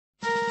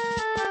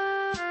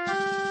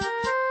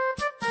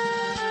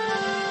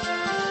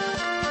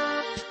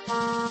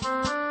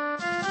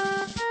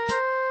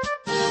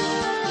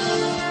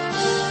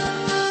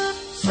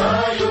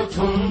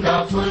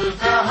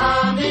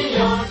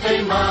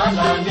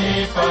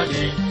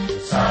नेपाली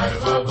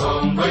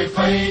सार्वभौम भई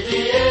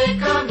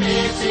फैलिएका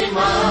मेची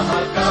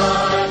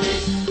महाकाली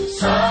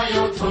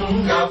सायौं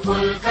थुङ्गा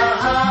फुलका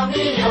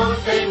हामी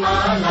एउटै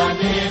माला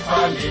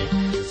नेपाली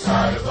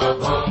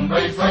सार्वभौम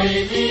भई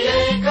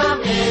फैलिएका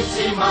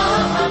मेची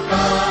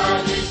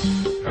महाकाली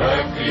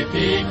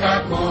प्रकृतिका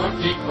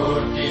कोटि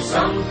कोटि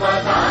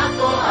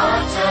सम्पदाको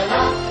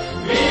आचला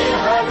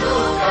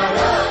वीरहरूका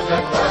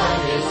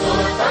रगतले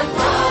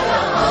स्वतन्त्र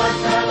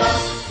अचला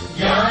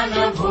ज्ञान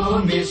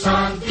भूमि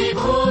शान्ति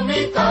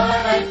भूमि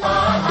तराई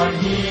पहाड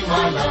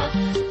हिमाल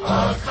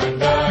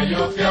अखण्ड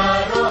यो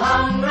प्यारो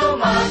हाम्रो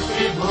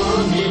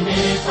मातृभूमि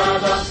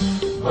नेपाल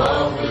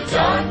बहु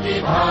जाति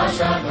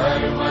भाषा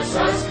धर्म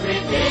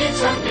संस्कृति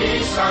छ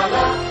विशाल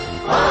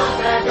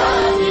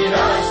अग्रगामी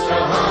राष्ट्र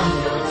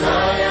हाम्रो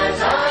जय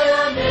जय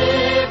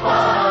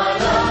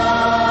नेपाल।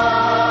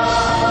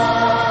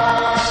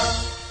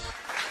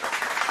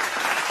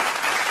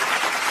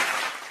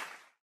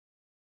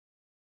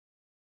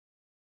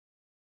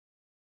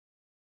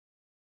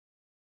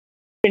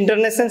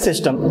 इंटरनेशनल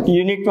सिस्टम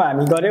यूनिट में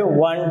हामी गर्यो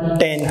 1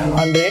 10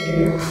 100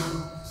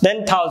 देन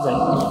 1000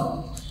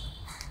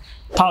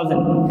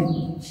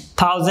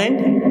 10,000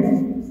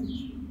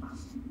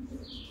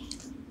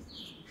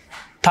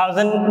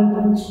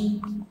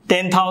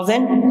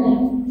 10,000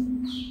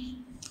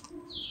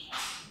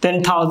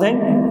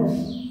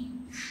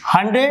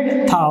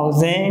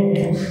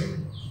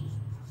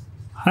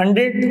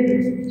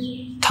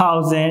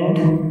 100,000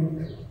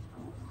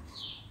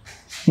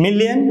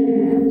 मिलियन।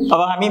 अब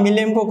हामी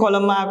मिलियन को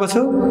कलम में आएको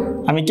छु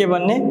हामी के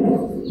भन्ने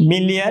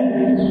मिलियन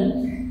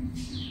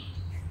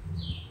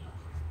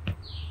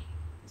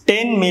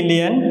 10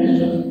 मिलियन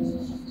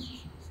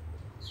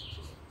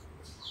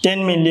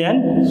 100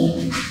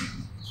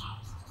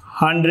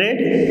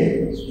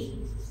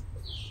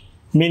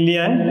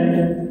 मिलियन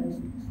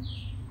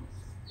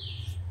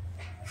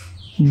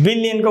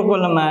बिलियन को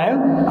कलम में आयो।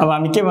 अब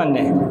हामी के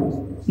भन्ने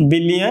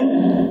billion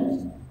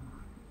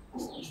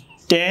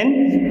 10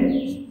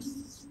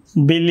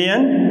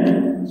 billion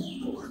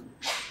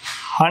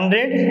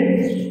 100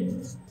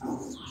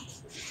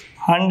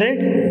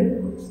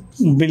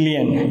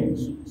 billion.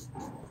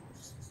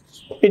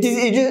 It is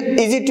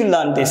easy two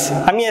learn this.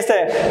 हामी यस्तै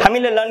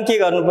हामीले लर्न के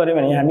गर्नु पर्यो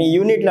भने हामी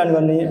युनिट लर्न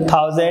गर्ने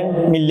 1000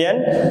 million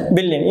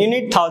billion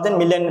unit 1000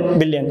 million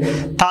billion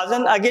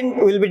 1000 again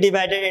will be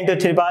divided into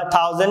 3 part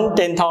 1000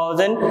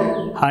 10,000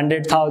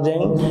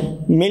 100,000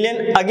 million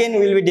again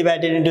will be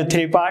divided into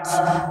 3 parts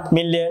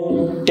million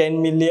 10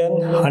 million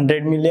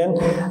 100 million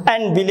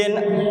and billion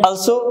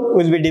also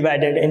will be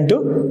divided into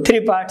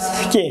 3 parts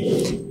के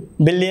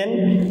billion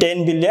 10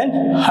 billion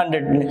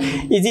 100 billion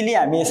easily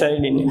हामी यसरी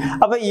लिने।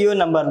 अब यो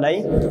नम्बरलाई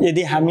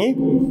यदि हामी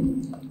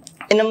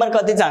यो number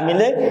कति छ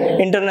हामीले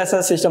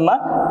इन्टरनेशनल सिस्टममा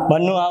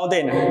भन्नु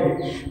आउँदैन,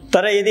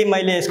 तर यदि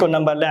मैले यसको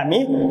नम्बरलाई हामी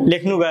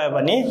लेख्नु गयो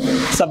भने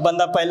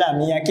सबभन्दा पहिला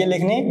हामी यहाँ के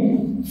लेख्ने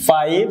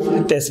 5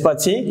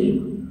 त्यसपछि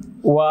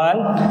 1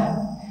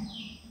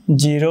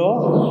 0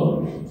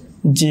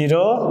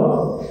 0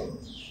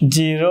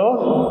 0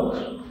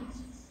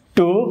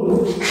 2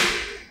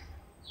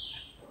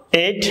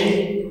 8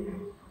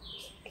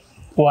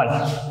 1।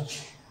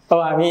 अब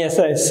हामी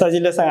यसो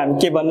सजिलोसँग हामी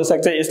के भन्नु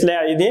सक्छ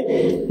यसलाई यदि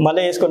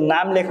मलाई यसको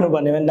नाम लेख्नु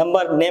भन्यो भने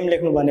नम्बर नेम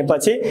लेख्नु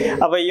भनेपछि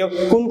अब यो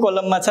कुन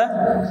कलममा छ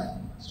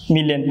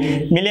मिलियन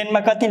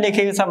मिलियनमा कति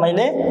लेखेको छ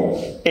मैले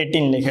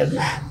 18 लेखेको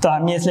त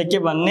हामी यसले के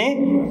भन्ने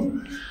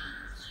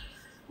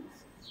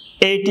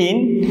 18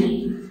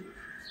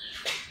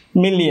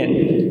 मिलियन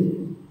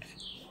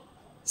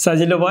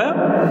सजिलो भयो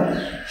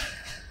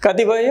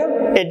कति भयो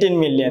 18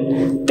 मिलियन।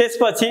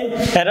 त्यसपछि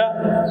हेर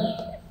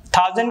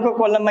 1000 को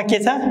कलममा के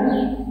छ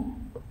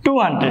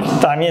 200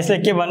 त हामी यसले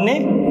के भन्ने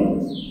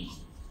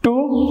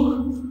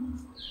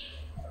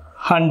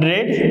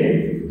 200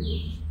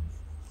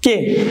 के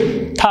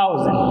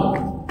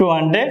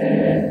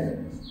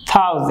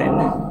 200,000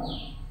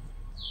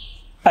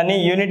 अनि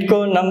युनिट को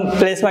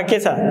प्लेसमा के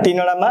छ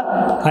तीनवटामा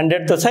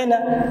 100 त छैन।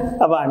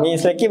 अब हामी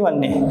यसलाई के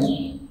भन्ने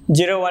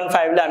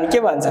 015 ले हामी के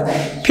भन्छ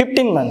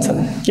 15 भन्छ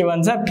के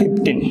भन्छ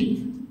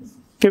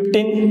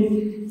 15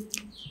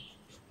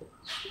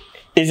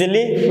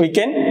 easily we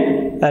can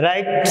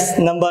write this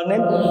number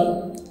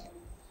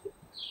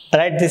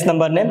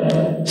name.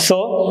 So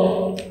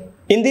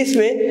in this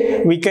way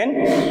we can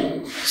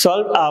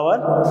solve our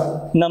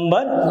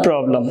number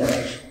problem.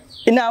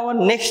 In our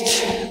next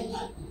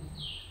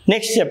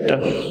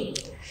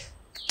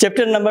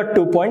chapter number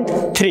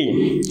 2.3,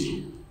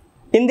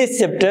 in this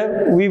chapter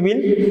we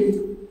will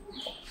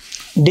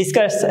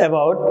discuss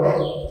about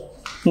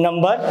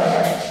number.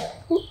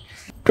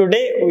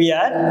 Today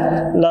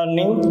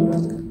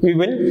we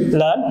will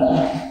learn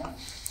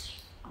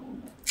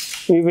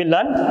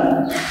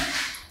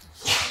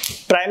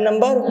prime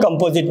number,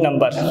 composite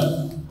number,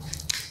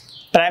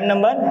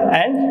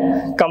 and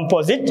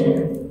composite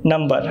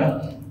number.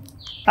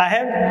 I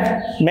have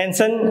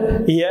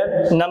mentioned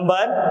here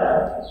number,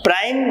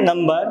 prime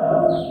number,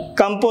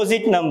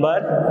 composite number,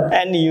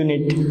 and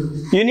unit.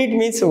 Unit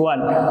means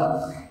 1.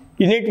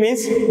 Unit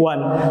means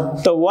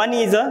 1. So 1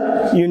 is a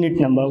unit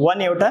number.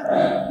 1 एउटा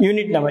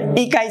unit number.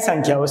 इकाइ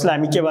संख्या हो. उसलाई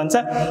हामी के भन्छ?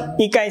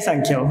 इकाइ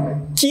संख्या हो.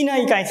 किन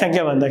इकाइ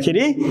संख्या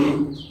भन्दाखेरि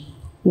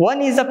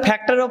 1 is a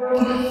factor of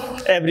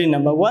every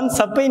number. 1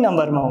 सबै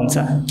नम्बरमा हुन्छ.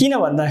 किन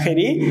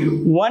भन्दाखेरि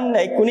 1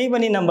 लाई कुनै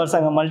पनि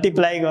नम्बरसँग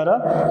मल्टिप्लाई गर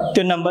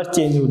त्यो नम्बर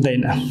चेन्ज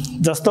हुँदैन.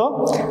 जस्तो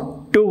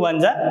 2 1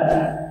 जा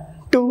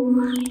 2,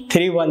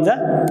 3 1 जा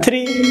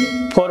 3,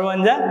 4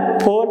 1 जा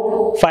 4,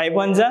 5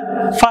 1 जा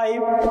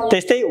 5.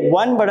 त्यस्तै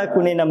 1 बाट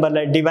कुनै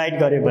नम्बरलाई डिवाइड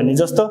गर्यो भने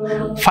जस्तो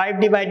 5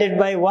 divided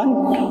by 1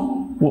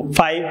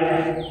 5,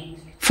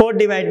 4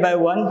 divide by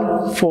 1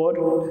 4,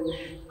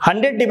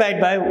 100 divide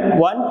by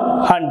 1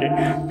 100.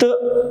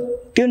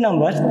 त्यो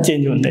नम्बर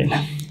चेन्ज हुँदैन.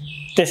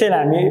 त्यसैले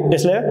हामी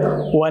यसलाई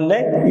 1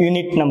 लाई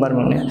युनिट नम्बर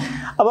भन्ने.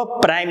 अब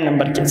प्राइम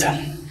नम्बर के छ?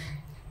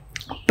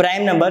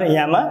 प्राइम नम्बर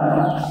यहाँमा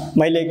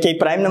मैले केही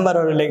प्राइम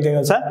नम्बरहरु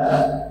लेखिदिएको छ.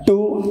 2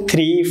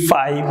 3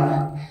 5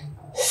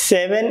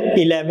 7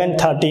 11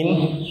 13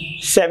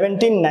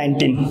 17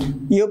 19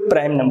 यो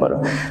प्राइम नम्बर हो.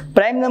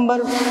 प्राइम नम्बर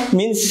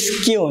मिन्स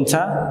के हुन्छ?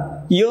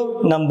 यो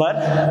नम्बर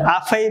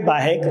आफै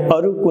बाहेक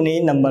अरु कुनै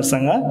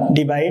नम्बरसँग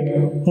डिवाइड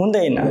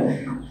हुँदैन.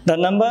 The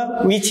number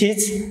which is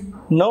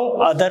no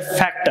other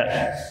factor,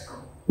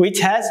 which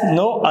has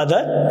no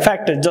other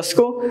factor,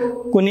 जसको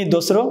कुनै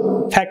दोस्रो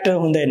फ्याक्टर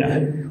हुँदैन,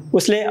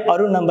 उसले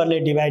अरु नम्बरले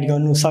डिवाइड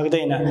गर्नु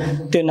सक्दैन,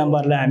 त्यो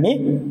नम्बरलाई हामी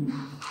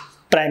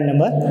प्राइम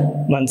नम्बर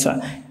भन्छ.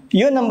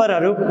 यो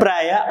नम्बरहरु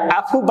प्राय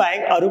आफू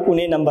बाहेक अरु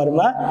कुनै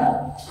नम्बरमा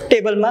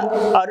टेबलमा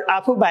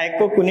आफू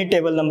बाहेकको कुनै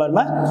टेबल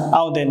नम्बरमा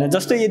आउँदैन.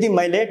 जस्तो यदि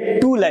मैले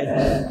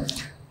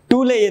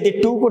 2 ले यदि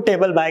 2 को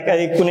टेबल बाहेक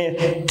यदि कुनै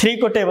 3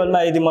 को टेबलमा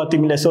यदि म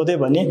तिमीलाई सोधे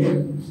भने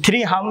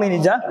 3 हाउ मेनी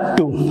जा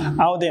 2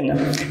 आउँदैन.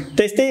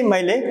 त्यस्तै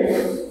मैले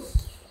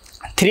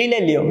 3 ले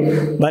लियो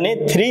भने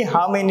 3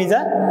 हाउ मेनी जा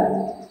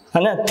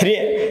हैन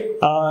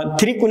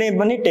 3 कुनै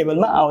पनि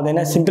टेबलमा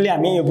आउँदैन. सिम्पली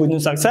हामी यो बुझ्नु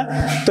सक्छ.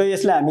 त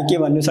यसलाई हामी के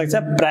भन्नु सक्छ?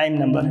 Prime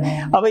number.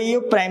 अब यो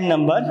प्राइम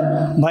नम्बर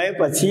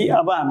भएपछि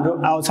अब हाम्रो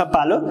आउँछ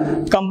पालो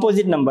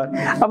कम्पोजिट नम्बर.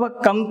 अब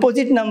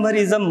composite number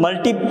is a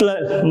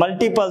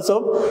multiples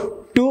of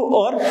 2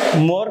 or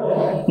more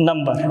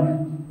number.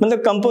 मतलब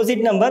कम्पोजिट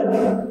नम्बर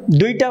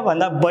दुईटा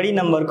भन्दा बढी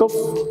नम्बरको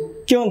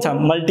के हुन्छ?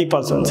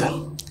 मल्टिपल्स हुन्छ,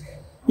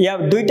 या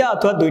दुईटा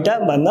अथवा दुईटा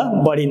भन्दा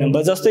बढी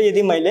नम्बर. जस्तो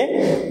यदि मैले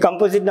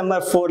कम्पोजिट नम्बर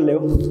 4 ल्याउ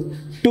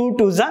 2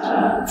 2 जा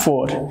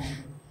 4,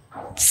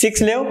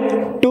 6 ल्याउ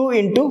 2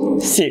 into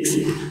 6.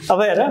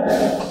 अब हेर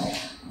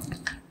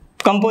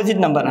कम्पोजिट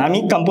नम्बर,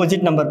 हामी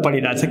कम्पोजिट नम्बर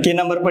पढिरहेछ. के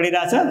नम्बर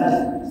पढिरहेछ?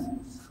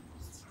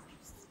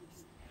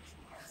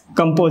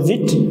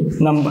 Composite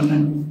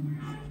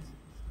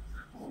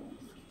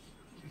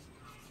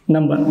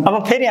number. अब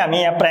फेरि हामी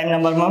यहाँ प्राइम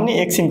नम्बरमा पनि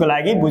एकछिनको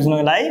लागि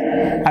बुझ्नलाई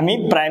हामी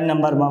प्राइम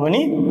नम्बरमा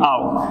पनि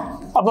आऊ.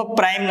 अब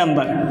प्राइम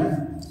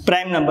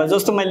नम्बर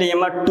जस्तो मैले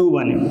यहाँ 2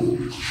 भन्यो,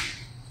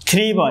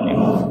 3 भन्यो,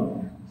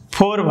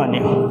 4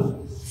 भन्यो,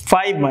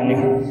 5 भन्यो,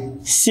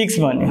 6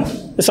 भन्यो,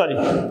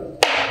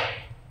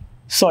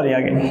 सरी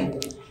अगेन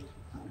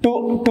 2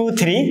 2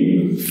 3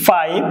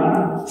 5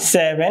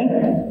 7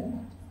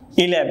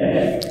 11.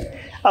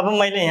 अब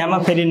मैले यहाँमा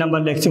फेरि नम्बर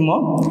लेख्छु म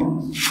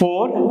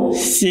 4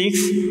 6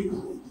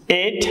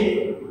 8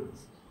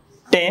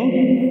 10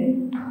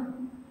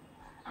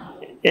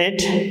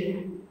 8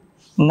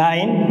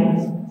 9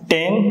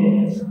 10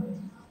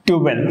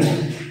 12.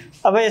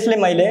 अब यसले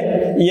मैले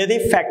यदि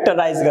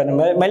फ्याक्टराइज गर्नु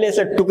मैले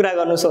यसलाई टुक्रा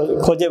गर्नु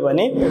खोजे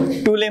भने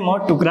 2 ले म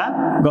टुक्रा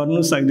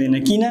गर्नु सक्दैन.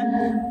 किन?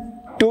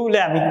 2 ले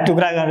हामी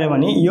टुक्रा गरे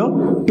भने यो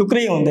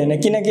टुक्रै हुँदैन,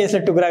 किनकि यसले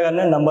टुक्रा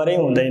गर्ने नम्बरै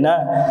हुँदैन.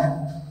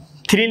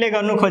 3 ले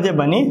गर्नु खोजे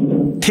भने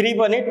 3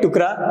 पनि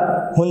टुक्रा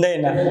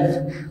हुँदैन.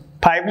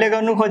 5 ले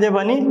गर्नु खोजे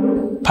भने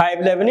 5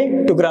 ले पनि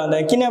टुक्रा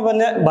हुँदैन. किन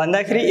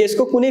भन्दाखेरि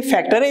यसको कुनै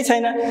फ्याक्टरै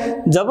छैन.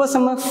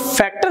 जबसम्म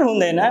फ्याक्टर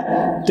हुँदैन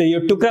त्यो यो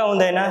टुक्रा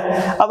हुँदैन.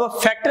 अब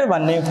फ्याक्टर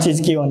भन्ने चीज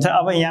के हुन्छ?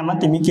 अब यहाँमा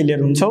तिमी क्लियर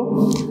हुन्छौ.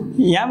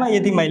 यहाँमा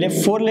यदि मैले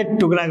 4 ले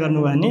टुक्रा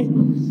गर्नु भने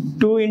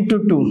 2 into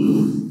 2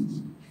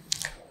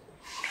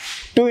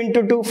 2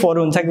 into 2 4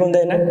 हुन्छ कि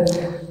हुँदैन?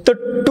 त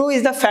 2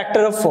 इज द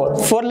फ्याक्टर अफ 4.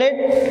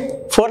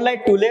 4 लाई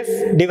 2 ले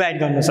डिवाइड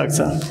गर्न सक्छ.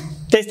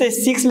 त्यस्तै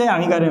 6 ले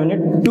हामी गर्यो भने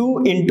 2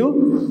 into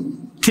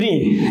 3.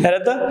 हेर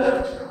त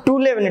 2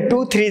 ले भने 2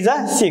 3 जा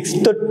 6.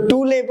 त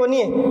 2 ले पनि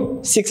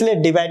 6 ले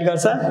डिवाइड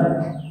गर्छ,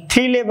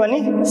 3 ले पनि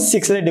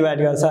 6 ले डिवाइड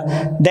गर्छ.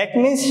 That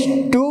means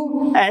 2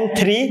 and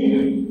 3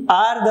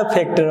 are the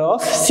factor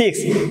of 6.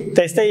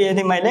 त्यस्तै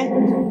यदि मैले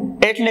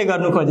 8 ले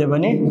गर्नु खोजे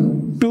भने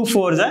 2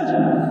 4 जा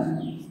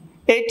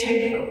 8,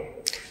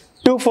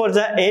 2 4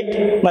 जा 8.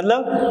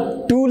 मतलब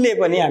 2 ले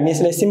पनि हामी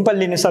यसलाई सिम्पल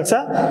लिन सक्छ.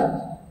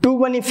 2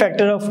 पनि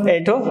फ्याक्टर अफ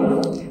 8 हो,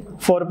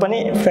 4 पनि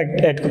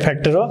 8 को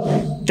फ्याक्टर हो.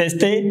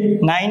 त्यस्तै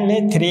 9 ले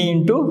 3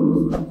 into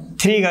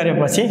 3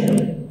 गरेपछि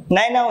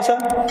 9 आउँछ.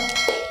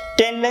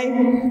 10 ले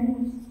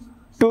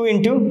 2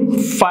 into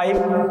 5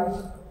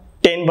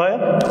 10 भयो.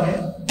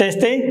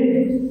 त्यस्तै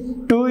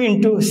 2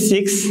 into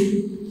 6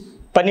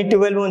 पनि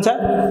 12 हुन्छ.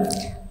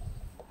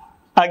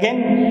 अगेन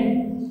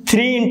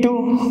 3 into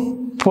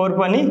 4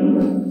 पनि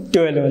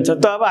 12 हुन्छ।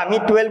 त अब हामी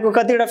 12 को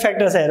कतिवटा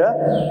फ्याक्टर छ हेर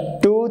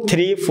 2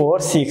 3 4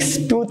 6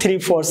 2 3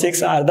 4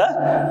 6 आर द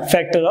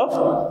फ्याक्टर अफ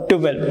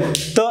 12।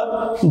 त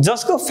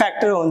जसको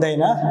फ्याक्टर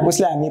हुँदैन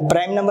उसलाई हामी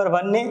प्राइम नम्बर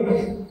भन्ने,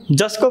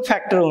 जसको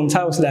फ्याक्टर हुन्छ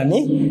उसलाई हामी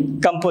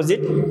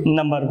कम्पोजिट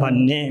नम्बर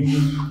भन्ने।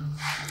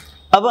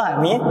 अब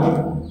हामी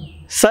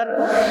सर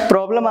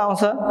प्रब्लम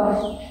आउँछ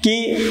कि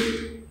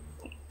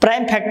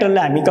प्राइम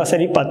फ्याक्टरलाई हामी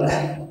कसरी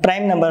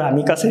प्राइम नम्बर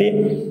हामी कसरी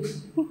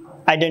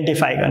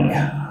आइडेन्टिफाई गर्ने,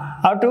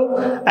 how to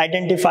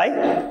identify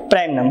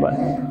prime number.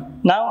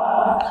 Now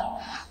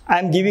I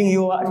am giving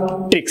you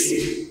tricks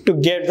to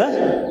get the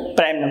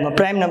prime number.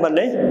 Prime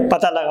नम्बरले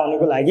पत्ता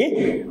लगाउनको लागि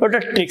एउटा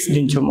ट्रिक्स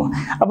दिन्छु म।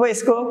 अब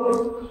यसको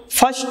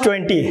फर्स्ट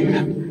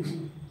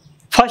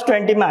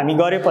 20 मा हामी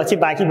गरेपछि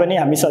बाँकी पनि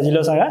हामी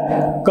सजिलोसँग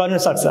गर्न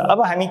सक्छ। अब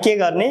हामी के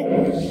गर्ने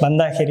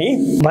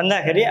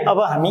भन्दाखेरि अब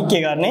हामी के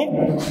गर्ने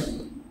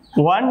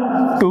 1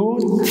 2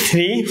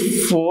 3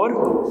 4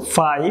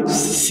 5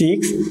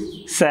 6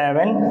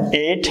 7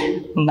 8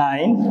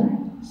 9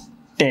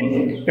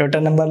 10 एउटा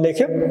नम्बर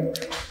लेख्यो।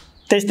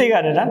 त्यस्तै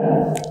गरेर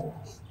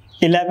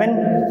 11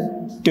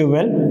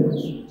 12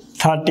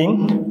 13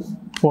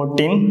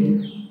 14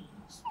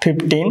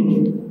 15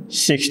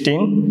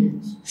 16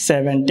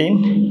 17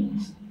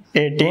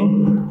 18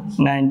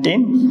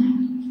 19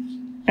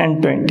 and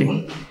 20।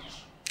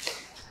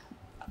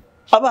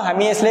 अब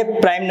हामी यसले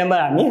प्राइम नम्बर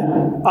हामी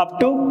अप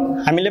टु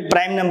हामीले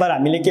प्राइम नम्बर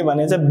हामीले के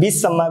भनेछ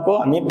 20 सम्मको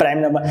हामी प्राइम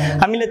नम्बर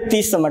हामीले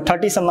 30 सम्म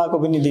 30 सम्मको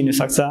पनि दिन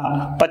सक्छ,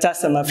 50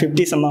 सम्म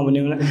 50 सम्म पनि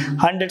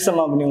 100 सम्म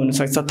पनि हुन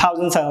सक्छ,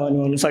 1000 सम्म पनि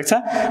हुन सक्छ।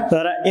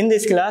 तर in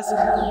this class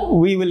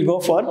we will go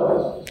for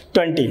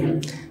 20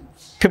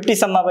 50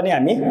 सम्म पनि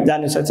हामी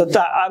जानु सक्छ। त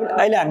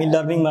अहिले हामी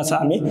लर्निङमा छ,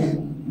 हामी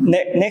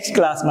नेक्स्ट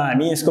क्लासमा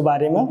हामी यसको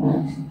बारेमा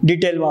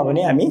डिटेलमा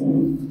पनि हामी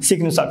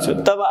सिक्न सक्छौँ।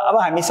 तब अब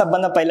हामी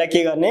सबभन्दा पहिला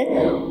के गर्ने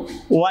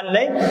 1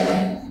 लाई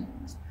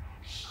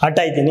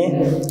हटाइदिने।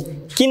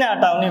 किन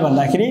हटाउने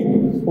भन्दाखेरि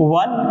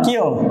 1 के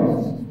हो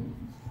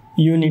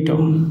युनिट हो,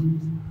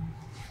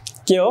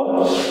 के हो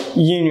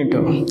युनिट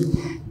हो।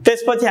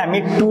 त्यसपछि हामी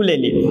 2 ले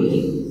लिने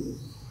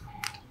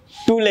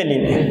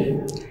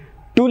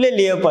 2 ले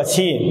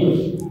लिएपछि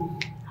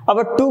अब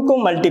 2 को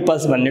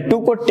मल्टिपल्स भन्ने 2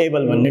 को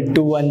टेबल भन्ने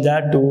 2 1 जा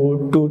 2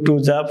 2 2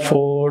 जा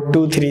 4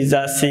 2 3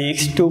 जा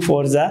 6 2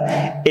 4 जा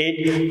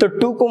 8। तो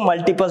 2 को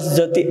मल्टिपल्स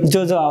जति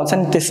जो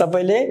आउँछन् त्यो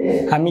सबैले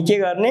हामी के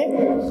गर्ने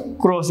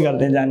क्रस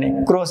गर्दै जाने,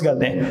 क्रस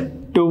गर्दै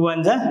 2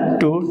 1 जा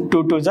 2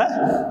 2 2 जा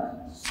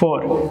 4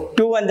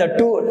 2 1 जा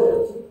 2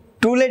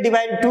 2 ले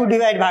डिवाइड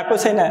भएको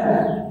छैन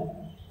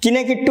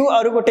किनकि 2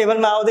 अरुको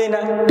टेबलमा आउँदैन।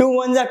 2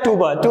 1 जा 2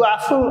 भयो, 2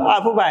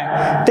 आफू भए,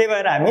 त्यही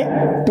भएर हामी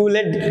 2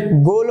 ले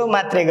गोलो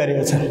मात्रै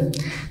गरेको छ।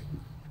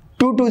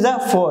 2 2 जा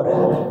 4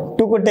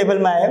 2 को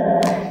टेबलमा आयो।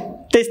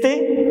 त्यस्तै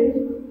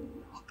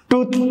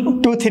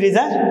 2 3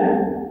 जा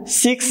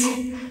 6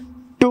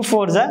 2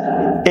 4 जा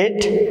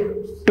 8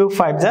 2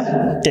 5 जा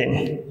 10।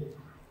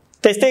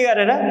 त्यस्तै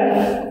गरेर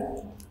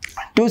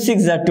 2 6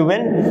 जा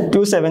 12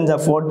 2 7 जा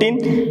 14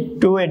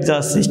 2 8 जा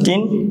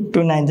 16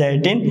 2 9 जा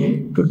 18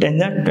 2 10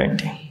 जा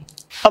 20।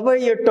 अब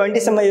यो 20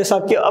 सम्म यो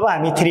सक्यो। अब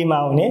हामी 3 मा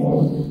आउने,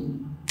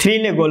 3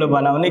 ले गोलो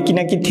बनाउने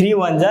किनकि 3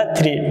 1 जा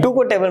 3 2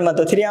 को टेबलमा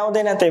त 3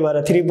 आउँदैन, त्यही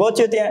भएर 3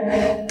 बच्यो त्यहाँ।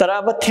 तर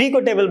अब 3 को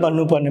टेबल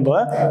भन्नु पर्ने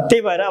भयो,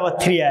 त्यही भएर अब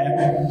 3 आयो।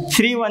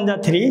 3 1 जा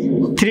 3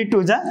 3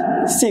 2 जा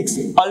 6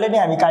 अलरेडी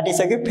हामी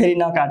काटिसक्यो, फेरि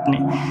नकाट्ने।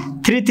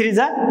 3 3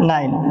 जा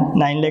 9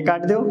 9 ले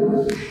काट्दियो।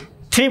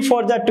 3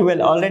 4 जा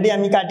 12 अलरेडी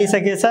हामी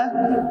काटिसकेछ।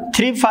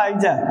 3 5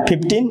 जा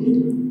 15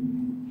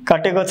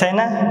 कटेको छैन,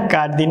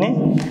 काट्दिने।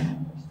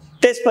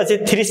 त्यसपछि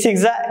 3 6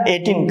 जा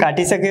 18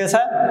 काटिसकेको छ,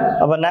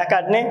 अब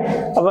नकाट्ने।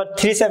 अब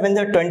 3 7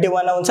 जा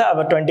 21 आउँछ। अब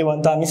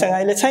 21 त हामीसँग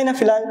अहिले छैन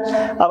फिलहाल,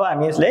 अब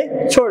हामी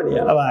यसलाई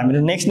छोड्दियो। अब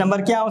हाम्रो नेक्स्ट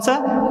नम्बर के आउँछ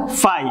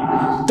 5।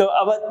 त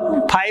अब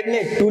 5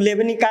 ले 2 ले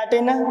पनि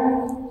काटेन,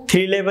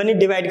 3 ले पनि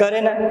डिवाइड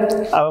गरेन।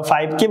 अब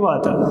 5 के भयो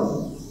त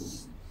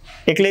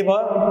एक्लै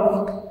भयो।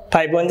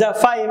 5 1 जा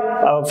 5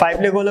 अब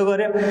 5 ले गोलो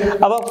गर्यो।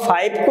 अब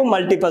 5 को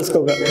मल्टिपल्स को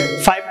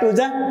 5 2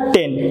 जा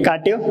 10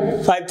 काट्यो,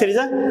 5 3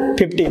 जा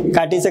 15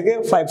 काटिसक्यो,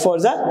 5 4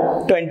 जा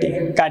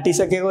 20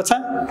 काटिसकेको छ।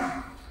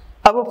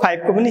 अब 5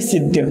 को पनि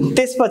सिद्धियो।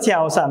 त्यसपछि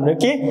आउँछ हाम्रो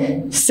के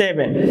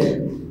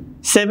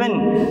 7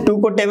 2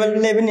 को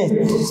टेबलले पनि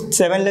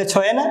 7 ले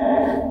छोएन,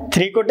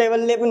 3 को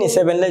टेबलले पनि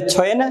 7 ले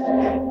छोएन,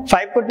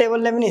 5 को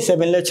टेबलले पनि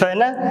 7 ले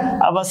छोएन।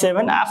 अब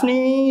 7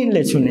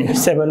 आफ्नैले छुने,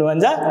 7 1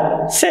 जा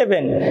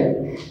 7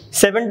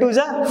 7 2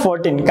 जा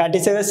 14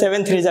 काटिसक्यो,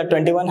 7 3 जा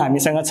 21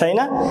 हामीसँग छैन।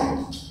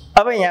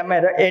 अब यहाँ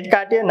हेर 8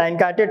 काट्यो, 9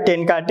 काट्यो,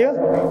 10 काट्यो,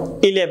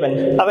 11।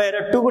 अब हेर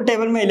 2 को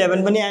टेबलमा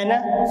 11 पनि आएन,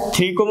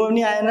 3 को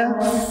पनि आएन,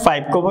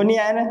 5 को पनि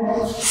आएन,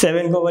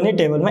 7 को पनि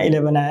टेबलमा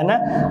 11 आएन।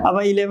 अब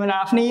 11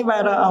 आफ्नै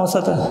भएर आउँछ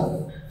त,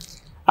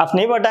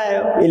 आफ्नैबाट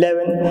आयो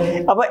 11।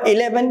 अब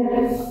 11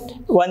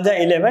 1 जा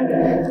 11,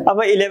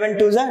 अब 11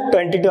 2 जा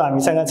 22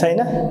 हामीसँग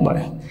छैन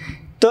भयो।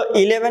 त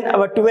 11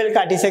 अब 12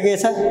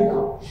 काटिसकेछ,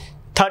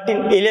 13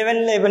 11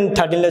 ले पनि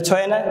 13 ले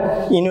छोएन,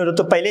 यिनीहरु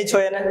त पहिल्यै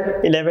छोएन,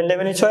 11 ले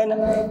पनि छोएन।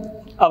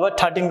 अब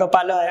 13 को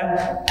पालो आयो,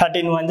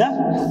 13 1 जा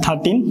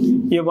 13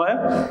 यो भयो।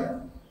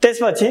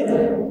 त्यसपछि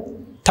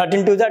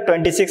 13 2 जा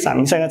 26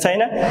 हामीसँग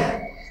छैन।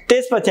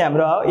 त्यसपछि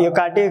हाम्रो यो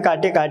काट्यो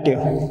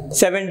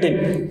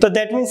 17। त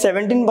दैट मीन्स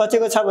 17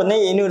 बचेको छ भने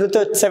यिनीहरु त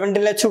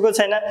 17 लाई छुको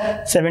छैन,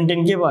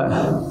 17 के भयो?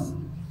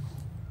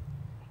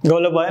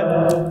 गोलो भयो।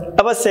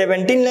 अब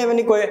 17 लाई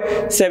पनि कोही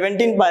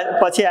 17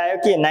 पछि आयो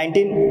कि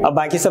 19, अब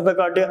बाँकी सबै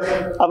कट्यो।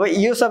 अब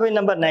यो सबै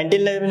नम्बर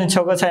 19 लाई पनि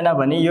छोको छैन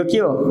भने यो के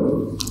हो?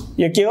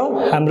 यो के हो?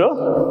 हाम्रो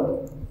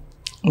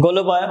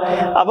गोलो भयो।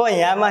 अब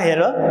यहाँमा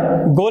हेर,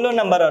 गोलो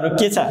नम्बरहरु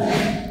के छ?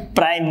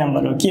 प्राइम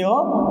नम्बर हो। के हो?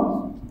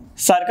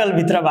 सर्कल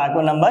भित्र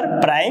भएको नम्बर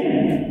प्राइम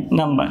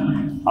नम्बर।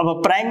 अब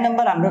प्राइम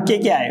नम्बर हाम्रो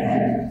के आयो?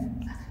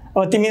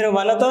 अब तिमीहरु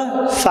भन त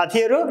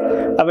साथीहरु,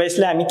 अब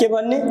यसले हामी के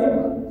भन्ने?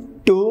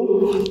 2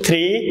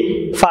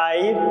 3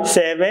 5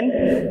 7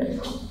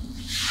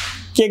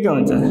 के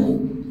हुन्छ?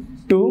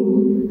 2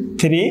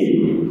 3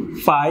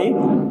 5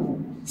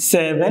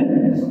 7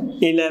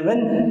 11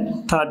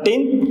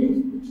 13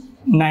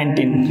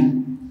 19।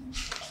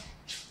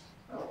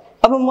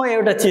 अब म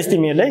एउटा चीज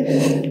तिमीहरुलाई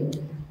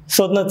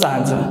सोध्न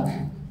चाहन्छु।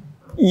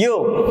 यो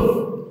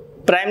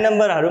प्राइम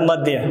नम्बरहरु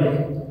मध्ये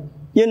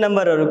यो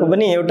नम्बरहरुको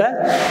पनि एउटा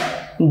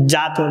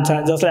जात हुन्छ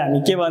जसलाई हामी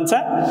के भन्छ?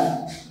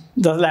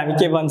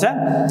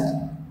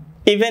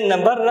 इभेन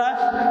नम्बर र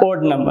ओड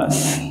नम्बर,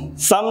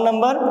 सम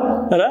नम्बर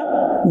र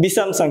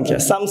विषम संख्या।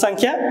 सम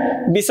संख्या,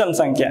 विषम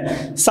संख्या।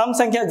 सम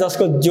संख्या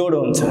जसको जोड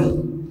हुन्छ,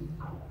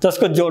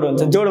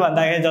 जोड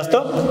भन्दाखेरि जस्तो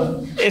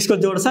यसको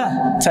जोड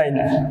छैन,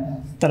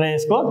 तर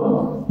यसको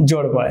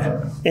जोड भयो,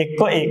 1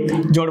 को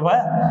 1 जोड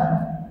भयो,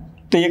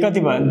 तो ये कति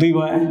भयो? 2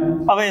 भयो।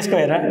 अब यसको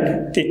हेर,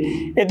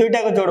 यो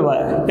दुईटाको जोड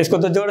भयो, यसको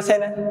त जोड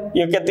छैन,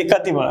 यो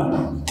कति भयो?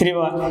 3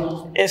 भयो।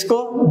 यसको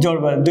जोड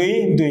भयो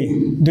 2 2,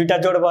 दुईटा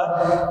जोड भयो।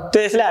 तो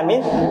यसले हामी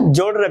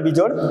जोड र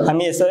बिजोड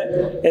हामी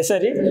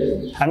यसरी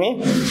हामी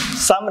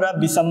सम र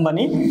विषम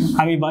पनि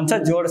हामी भन्छ,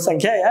 जोड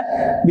संख्या या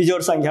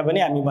बिजोड संख्या पनि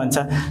हामी भन्छ।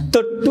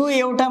 तो 2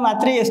 एउटा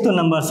मात्रै यस्तो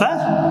नम्बर छ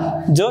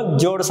जो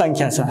जोड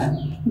संख्या छ,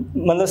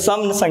 मतलब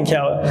सम संख्या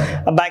हो,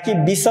 बाँकी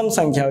विषम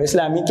संख्या हो।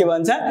 यसले हामी के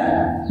भन्छ?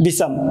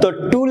 विषम। तो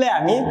 2 ले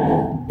हामी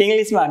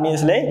इंग्लिश में हामी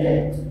यसलाई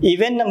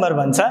इभेन नंबर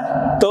भन्छ।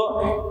 तो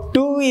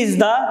 2 is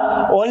the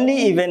only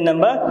even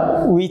number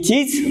which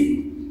is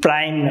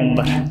prime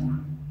number।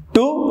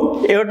 2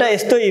 एउटा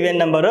यस्तो इभेन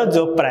नम्बर हो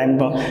जो प्राइम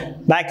हो,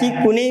 बाँकी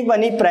कुनै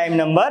पनि प्राइम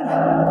नम्बर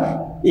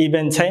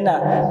इभेन छैन।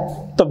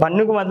 तो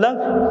भन्नुको मतलब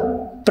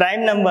प्राइम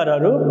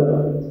नम्बरहरु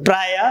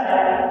प्राय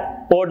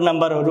ओड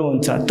नम्बरहरु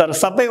हुन्छ, तर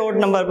सबै ओड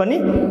नम्बर पनि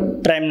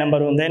प्राइम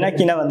नम्बर हुँदैन,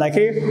 किन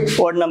भन्दाखेरि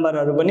ओड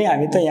नम्बरहरु पनि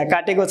हामी त यहाँ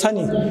काटेको छ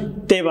नि,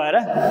 त्यही भएर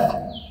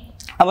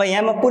अब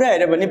यहाँमा पुरा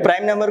हेर्यो भने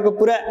प्राइम नम्बरको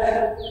पुरा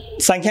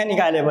संख्या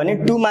निकाल्यो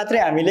भने 2 मात्रै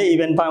हामीले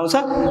इभेन पाउँछ,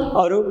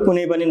 अरु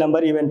कुनै पनि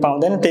नम्बर इभेन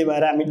पाउँदैन। त्यही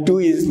भएर हामी 2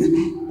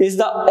 is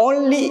the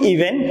only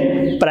even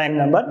prime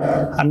number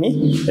हामी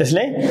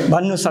यसले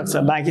भन्नु सक्छ,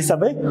 बाँकी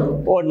सबै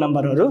ओड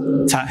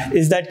नम्बरहरु छ।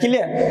 Is that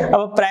clear?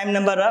 अब प्राइम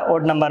नम्बर र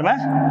ओड नम्बरमा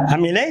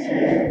हामीले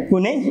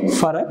कुनै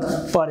फरक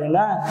परेन।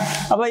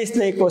 अब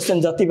यसले क्वेशन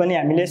जति पनि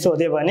हामीले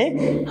सोध्यो भने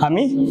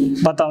हामी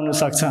बताउन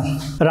सक्छ।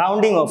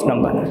 Rounding of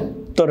number.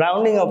 तो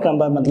राउन्डिङ अफ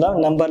नम्बर मतलब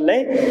नम्बरलाई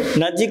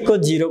नजिकको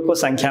 0 को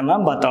संख्यामा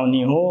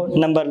बताउने हो,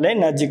 नम्बरलाई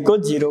नजिकको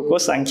 0 को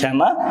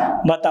संख्यामा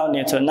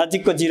बताउने छ।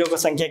 नजिकको 0 को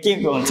संख्या के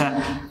हुन्छ?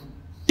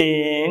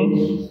 10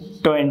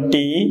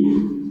 20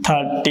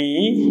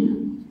 30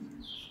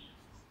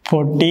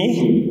 40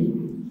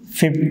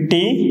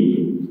 50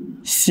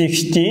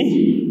 60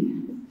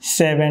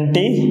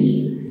 70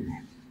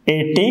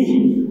 80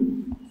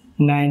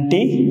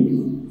 90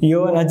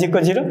 यो नजिकको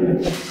 0।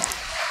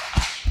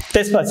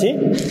 त्यसपछि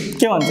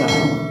के भन्छ?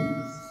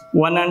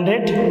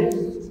 100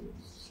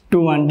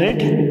 200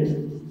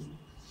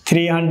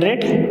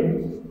 300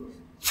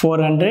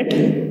 400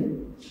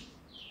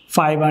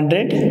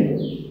 500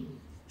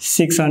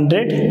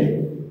 600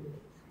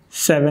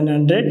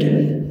 700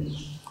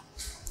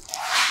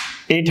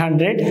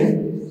 800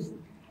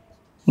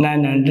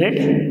 900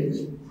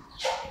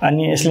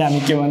 अनि यसले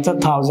हामी के भन्छ?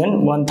 1000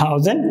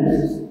 1000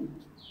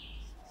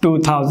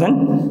 2000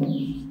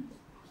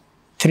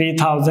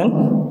 3000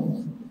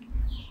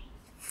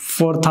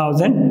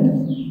 4000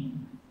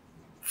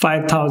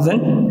 5000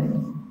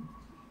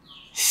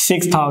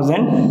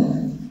 6000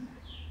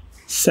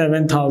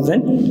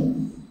 7000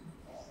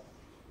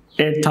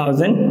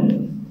 8000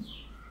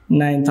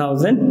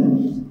 9000।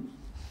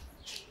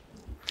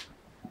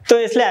 तो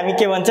यसले हामी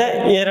के भन्छ?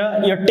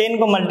 यो 10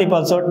 को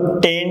मल्टिपल्स हो,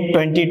 10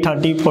 20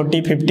 30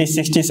 40 50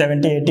 60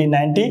 70 80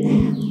 90।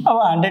 अब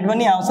 100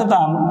 पनि आउँछ त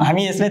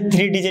हामी यसले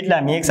 3 डिजिटले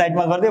हामी एक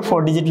साइडमा गर्दियो,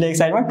 4 डिजिटले एक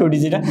साइडमा, 2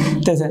 डिजिट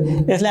त्यसै।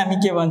 यसले हामी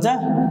के भन्छ?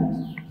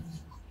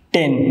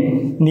 10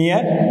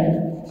 नियर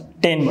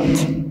 10 भन्छ,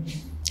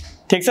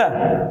 ठीक छ।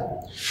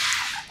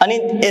 अनि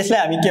यसले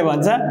हामी के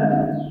भन्छ?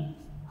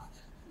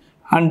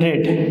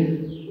 100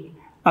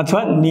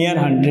 अथवा नियर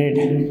 100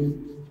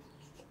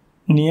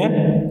 नियर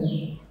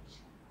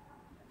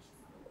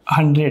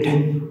 100।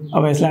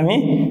 अब यसलाई हामी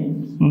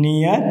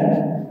नियर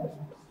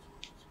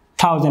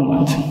 1000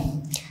 भन्छ।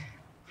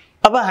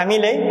 अब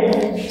हामीले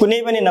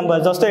कुनै पनि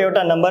नम्बर जस्तो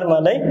एउटा नम्बर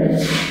मलाई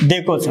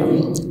दिएको छ,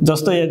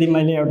 जस्तो यदि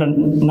मैले एउटा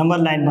नम्बर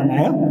लाइन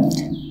बनायो,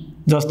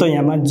 जस्तो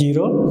यहाँमा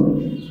 0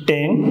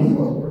 10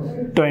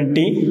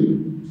 20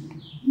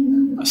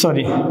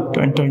 सरी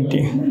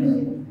 20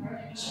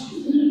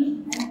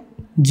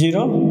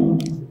 0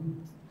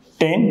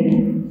 10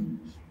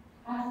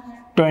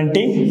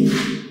 20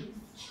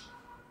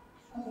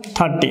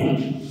 30।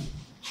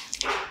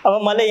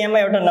 अब मलाई यहाँमा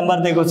एउटा नम्बर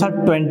दिएको छ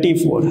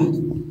 24,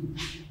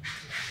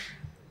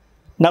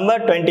 नम्बर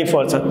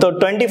 24 छ। तो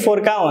 24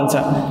 कहाँ हुन्छ?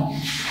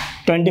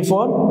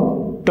 24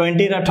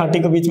 20 र 30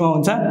 को बीचमा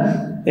हुन्छ।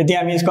 यदि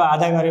हामी यसको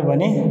आधा गर्यो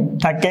भने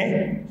ठ्याक्कै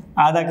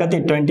आधा कति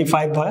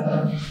 25 भयो,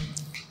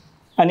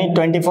 अनि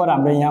 24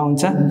 हाम्रो यहाँ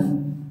हुन्छ।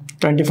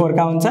 24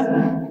 कहाँ हुन्छ?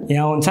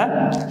 यहाँ हुन्छ।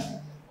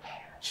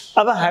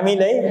 अब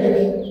हामीलाई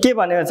के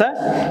भनेको छ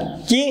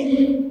कि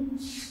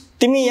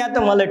तिमी या त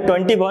मलाई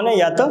 20 भन्यो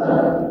या त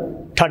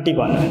 30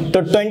 भन्यो।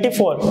 तो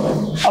 24,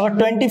 अब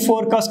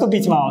 24 कसको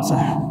बीचमा आउँछ?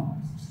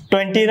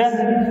 20 र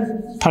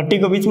 30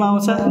 को बीचमा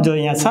आउँछ, जो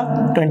यहाँ छ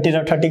 20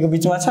 र 30 को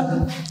बीचमा छ।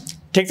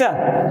 ठीक छ।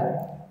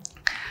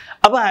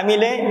 अब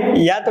हामीले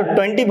या त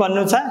 20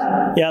 भन्नु छ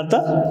या त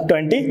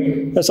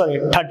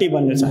 30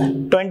 भन्नु छ।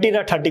 20 र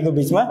 30 को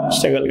बीचमा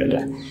स्ट्रगल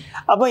गरेर।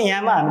 अब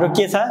यहाँमा हाम्रो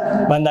के छ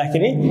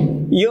भन्दाखेरि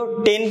यो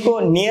 10 को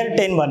नियर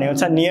 10 भनेको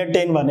छ। नियर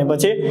 10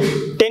 भनेपछि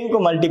 10 को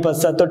मल्टिपल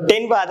छ। तो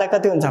 10 को आधा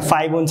कति हुन्छ?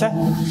 5 हुन्छ।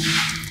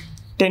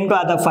 10 को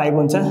आधा 5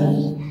 हुन्छ।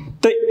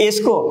 तो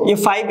यसको यो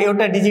 5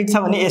 एउटा डिजिट छ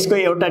भने यसको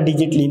एउटा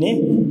डिजिट लिने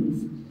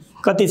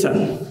कति छ?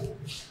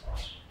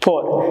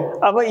 4।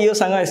 अब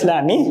योसँग यसलाई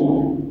हामी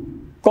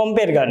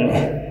कम्पेयर गर्ने।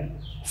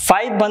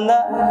 5 भन्दा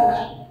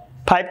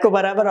 5 को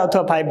बराबर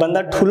अथवा 5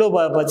 भन्दा ठुलो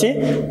भएपछि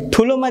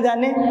ठुलोमा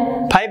जाने,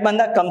 5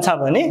 भन्दा कम छ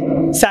भने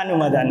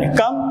सानोमा जाने,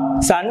 कम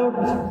सानो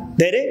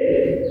धेरै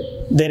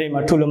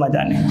धेरैमा ठुलोमा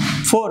जाने।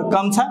 4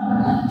 कम छ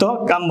त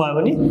कम भयो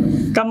भने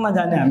कममा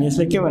जाने, हामी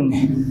यसले के भन्ने?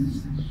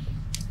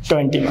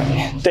 20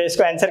 भन्ने। तो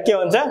यसको आन्सर के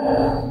हुन्छ?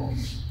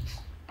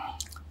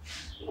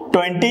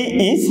 20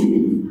 इज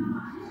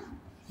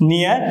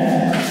नियर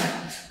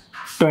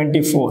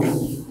 24।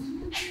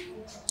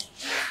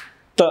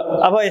 तो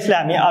अब यसले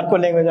हामी अर्को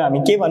ल्याङ्ग्वेजमा हामी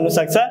के भन्नु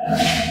सक्छ?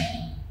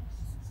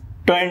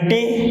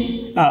 20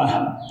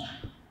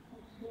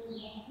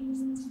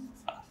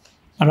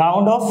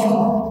 round of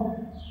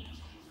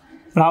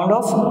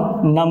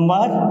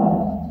number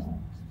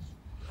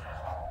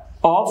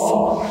of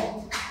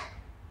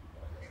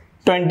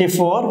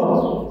 24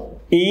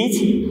 is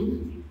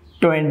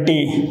 20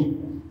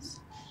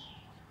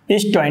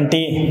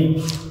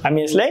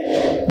 हामी यसलाई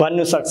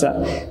भन्नु सक्छ।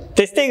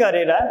 त्यस्तै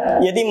गरेर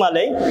यदि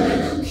मलाई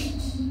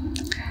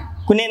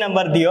कुनै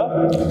नम्बर दियो,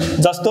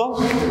 जस्तो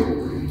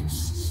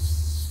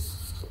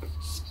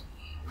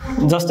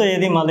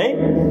यदि मलाई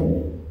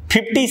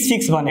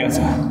 56 भनेको छ,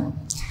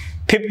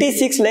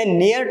 56 लाई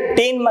नियर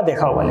 10 मा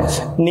देखाऊ भनेको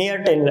छ। नियर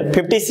 10 लाई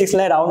 56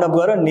 लाई राउन्ड अप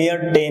गरौ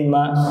नियर 10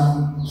 मा।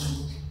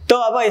 तो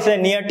अब यसलाई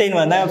नियर 10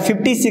 भन्दा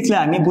 56 लाई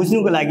हामी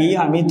बुझ्नुको लागि,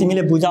 हामी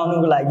तिमीले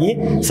बुझाउनुको लागि,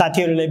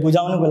 साथीहरुलाई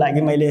बुझाउनुको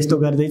लागि मैले यस्तो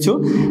गर्दै छु।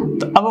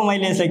 अब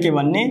मैले यसलाई के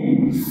भन्ने?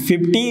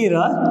 50 र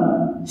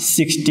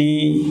 60।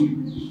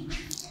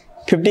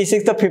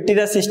 56 त 50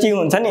 र 60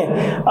 हुन्छ नि।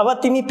 अब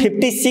तिमी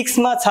 56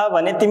 मा छ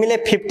भने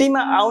तिमीले 50 मा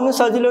आउनु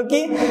सजिलो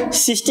कि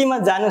 60 मा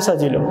जानु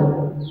सजिलो?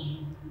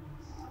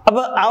 अब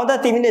आउँदा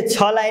तिमीले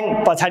 6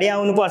 लाइन पछाडी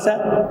आउनु पर्छ,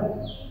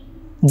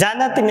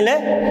 जाँदा तिमीले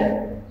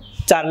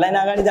 4 लाइन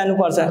अगाडि जानु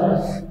पर्छ।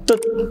 तो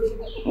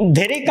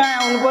धेरै कहाँ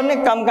आउनु पर्ने,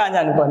 कम कहाँ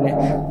जानु पर्ने?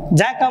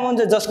 जहाँ कम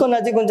हुन्छ, जसको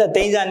नजिक हुन्छ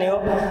त्यही जाने हो।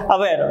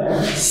 अब हेर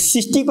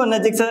 60 को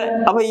नजिक छ।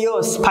 अब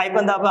यो 5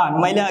 भन्दा अब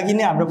मैले अघि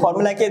नै हाम्रो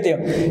फर्मुला के थियो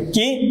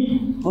कि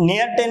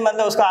नियर 10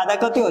 मतलब उसको आधा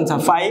कति हुन्छ?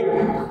 5।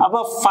 अब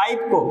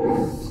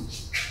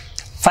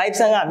 5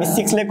 सँग हामी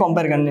 6 ले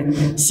कम्पेयर गर्ने।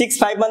 6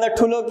 5 भन्दा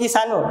ठुलो कि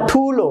सानो?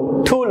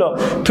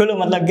 ठुलो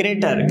मतलब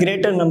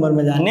ग्रेटर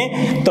नम्बरमा जाने।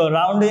 तो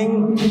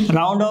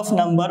राउन्ड अफ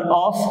नम्बर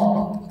अफ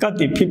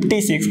कति?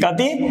 56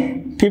 कति?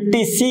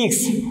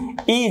 56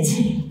 इज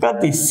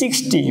कति?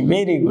 60।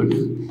 वेरी गुड,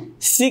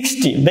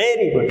 60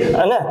 वेरी गुड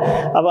हैन।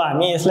 अब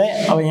हामी यसलाई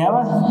अब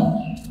यहाँमा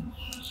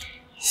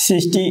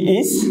 60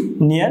 इज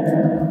नियर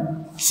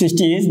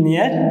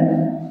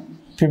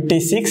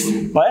 56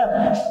 भयो।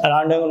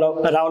 Round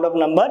of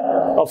number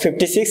of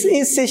 56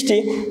 is 60।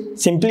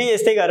 Simply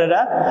यस्तै गरेर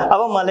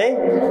अब मलाई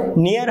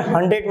नियर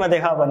 100 मा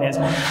देखाऊ भनेछ।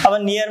 अब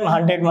नियर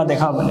 100 मा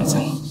देखाऊ भनेछ।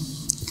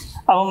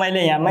 अब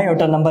मैले यहाँमा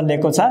एउटा नम्बर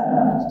लेखेको छ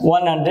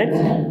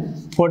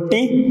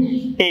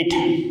 148।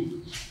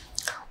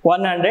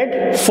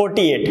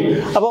 148।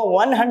 अब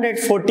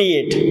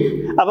 148,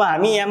 अब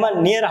हामी यहाँमा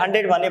नियर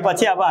 100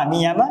 भनेपछि अब हामी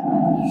यहाँमा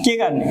के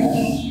गर्ने?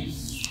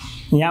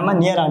 यहाँमा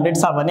नियर 100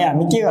 छ भने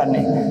हामी के गर्ने?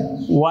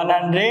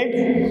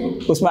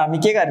 100 उसमा हामी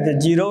के गर्ने?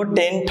 0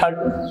 10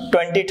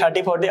 20 30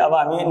 40। अब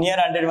हामी नियर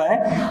 100 भने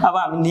अब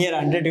हामी नियर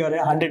 100 गरे।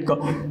 100 को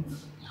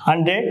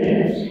 100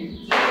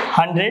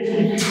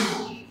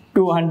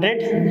 200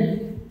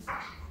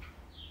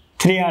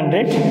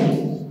 300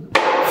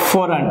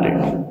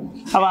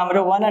 400 अब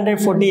हाम्रो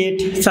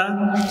 148 छ।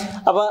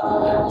 अब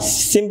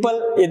सिम्पल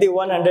यदि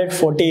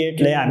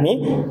 148 लाई हामी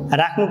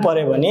राख्नु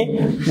पर्यो भने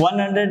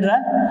 100 र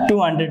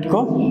 200 को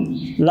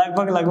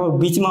लगभग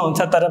बीचमा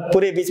हुन्छ, तर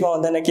पुरै बीचमा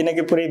हुँदैन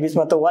किनकि पुरै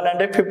बीचमा त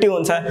 150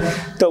 हुन्छ।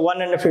 त्यो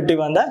 150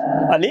 भन्दा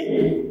अलि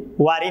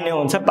वारी नै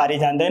हुन्छ, पारी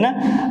जान्दैन।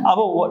 अब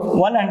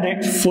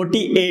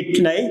 148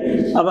 लाई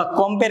अब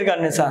कम्पेयर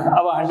गर्ने छ।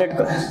 अब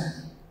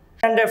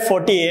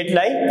 148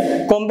 लाई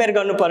कम्पेयर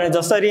गर्नु पर्ने,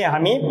 जसरी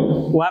हामी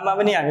वहाँमा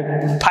पनि हामी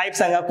 5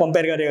 सँग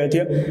कम्पेयर गरेको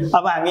थियो।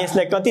 अब हामी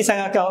यसलाई कति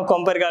सँग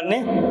कम्पेयर गर्ने?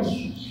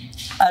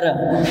 अरे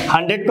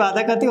 100 को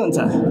आधा कति हुन्छ?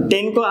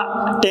 10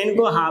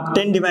 को हाफ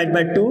 10 डिवाइड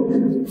बाइ 2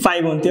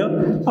 5 हुन्थ्यो।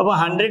 अब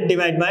 100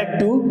 डिवाइड बाइ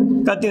 2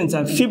 कति हुन्छ?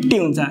 50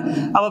 हुन्छ।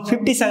 अब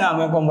 50 सँग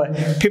हामी कम्पेयर,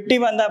 50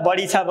 भन्दा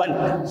बढी छ भने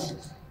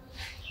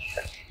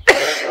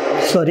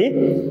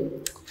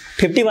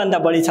 50 भन्दा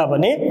बढी छ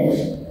भने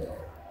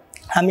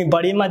हामी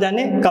बढीमा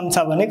जाने, कम छ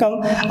भने कम।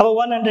 अब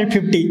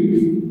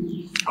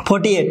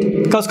 148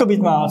 कसको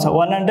बीचमा आउँछ?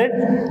 100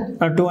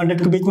 र 200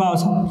 को बीचमा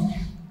आउँछ।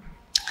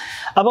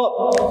 अब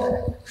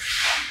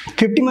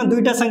 50 मा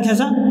दुईटा संख्या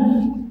छ,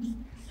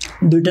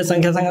 दुईटा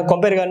संख्यासँग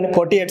कम्पेयर गर्ने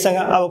 48 सँग।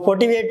 अब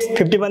 48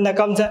 50 भन्दा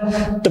कम छ,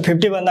 त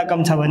 50 भन्दा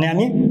कम छ भने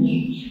हामी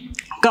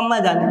कममा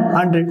जाने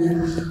 100।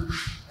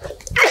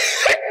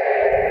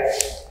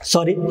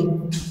 सरी,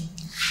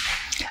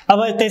 अब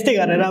त्यस्तै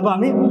गरेर अब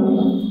हामी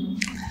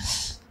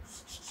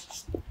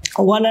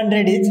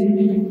 100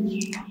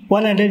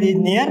 is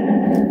near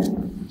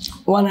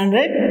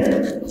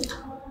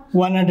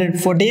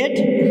 148,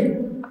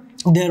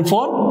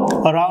 therefore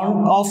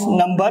round off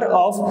number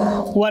of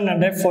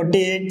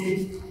 148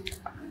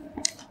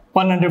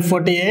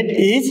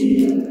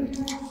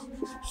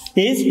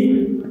 is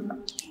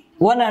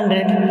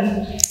 100.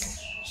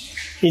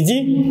 easy।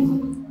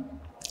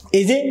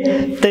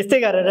 त्यस्तै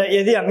गरेर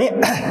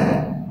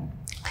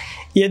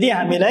यदि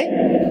हामीलाई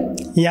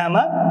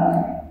यहाँमा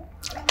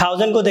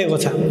 1000 को दिएको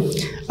छ।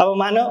 अब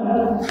मानौ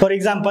फर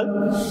एक्जाम्पल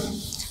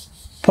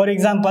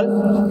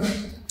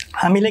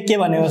हामीले के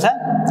भनेको छ?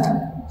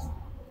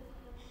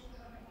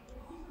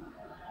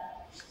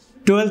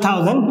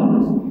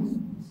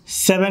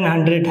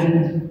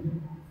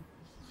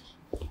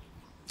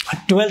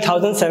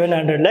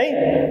 12,700 लाई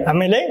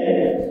हामीले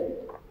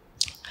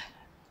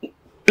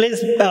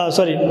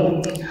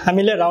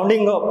हामीले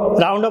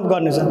राउन्ड अप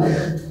गर्नु छ।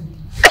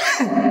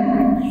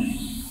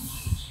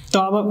 त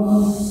अब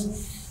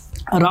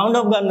राउन्ड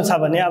अप गर्नु छ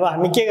भने अब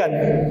हामी के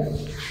गर्ने?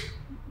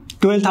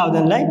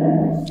 12,000 लाई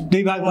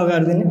 2 भागमा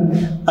गरिदिने,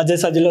 अझै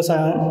सजिलो छ।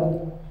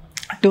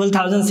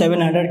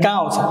 12,700 कहाँ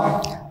आउँछ?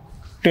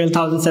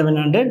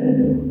 12,700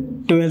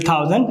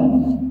 12,000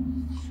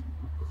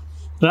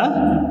 र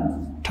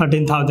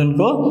 13,000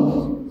 को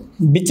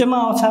बीचमा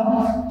आउँछ।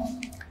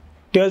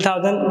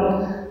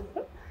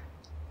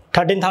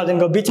 13,000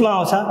 को बीचमा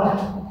आउँछ।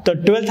 त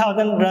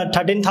 12,000 र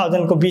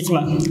 13,000 को बीचमा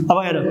अब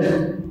हेर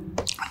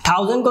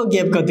 1000 को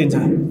ग्याप कति हुन्छ?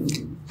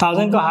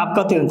 1000 को हाफ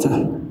कति हुन्छ?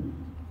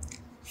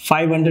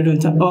 500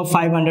 हुन्छ। अब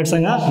 500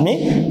 सँग हामी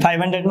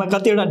 500 मा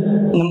कतिवटा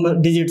नम्बर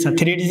डिजिट छ?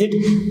 3 डिजिट।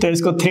 त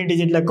यसको 3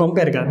 डिजिटलाई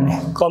कम्पेयर गर्ने,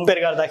 कम्पेयर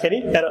गर्दाखेरि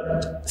हेर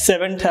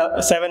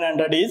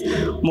 700 is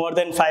more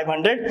than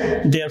 500,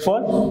 therefore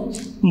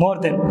more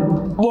than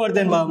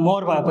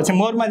more भएपछि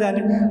मोरमा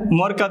जाने।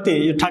 मोर कति?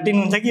 यो 13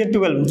 हुन्छ कि यो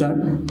 12 हुन्छ?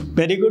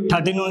 भेरी गुड,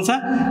 13 हुन्छ।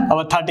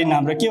 अब 13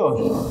 हाम्रो के हो?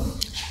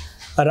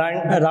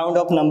 राउन्ड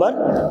अफ नम्बर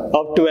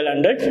अफ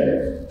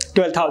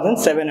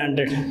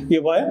 12,700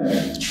 यो भयो। त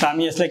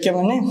हामी यसलाई के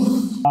भन्ने?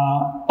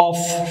 Of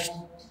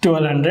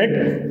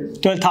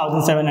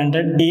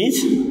 12,700 is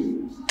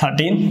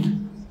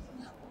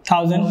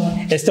 13,000।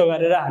 यस्तो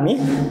गरेर हामी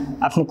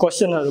आफ्नो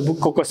क्वेशनहरु,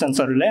 बुकको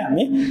क्वेशन्सहरुलाई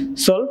हामी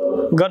सोल्भ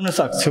गर्न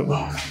सक्छौं।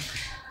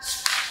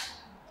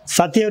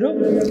 साथीहरु,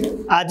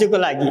 आजको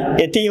लागि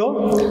यति हो।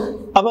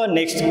 अब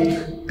नेक्स्ट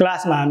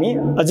क्लासमा हामी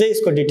अझै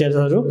यसको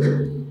डिटेल्सहरु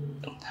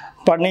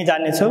पढ्नै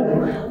जानेछौं।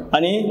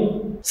 अनि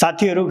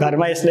साथीहरु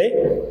घरमा यसले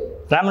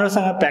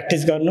राम्रोसँग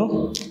प्र्याक्टिस गर्नु,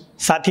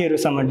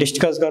 साथीहरुसँग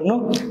डिस्कस गर्नु,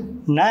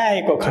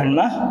 नआएको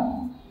खण्डमा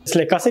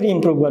यसले कसरी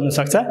इम्प्रुभ गर्न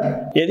सक्छ।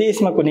 यदि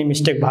यसमा कुनै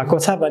मिस्टेक भएको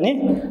छ भने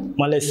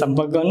मलाई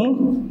सम्पर्क गर्नु,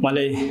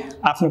 मलाई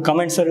आफ्नो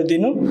कमेन्ट्सहरु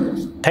दिनु।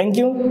 थ्यांक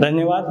यू,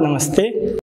 धन्यवाद, नमस्ते।